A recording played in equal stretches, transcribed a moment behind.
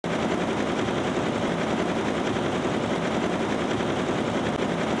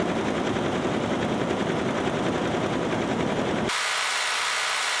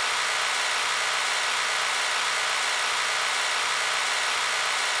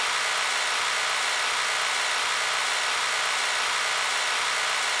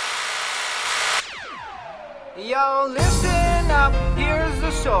Yo, listen up, here's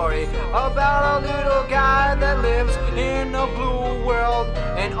the story about a little guy that lives in a blue world.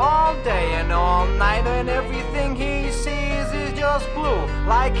 And all day and all night and everything he sees is just blue.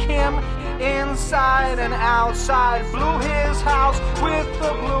 Like him, inside and outside. Blue his house with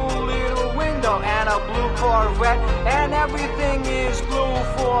a blue little window and a blue Corvette. And everything is blue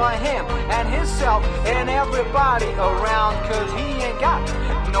for him and himself and everybody around. Cause he ain't got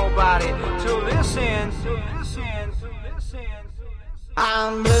nobody to listen.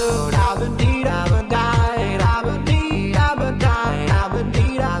 I'm blue, I've been died, I've been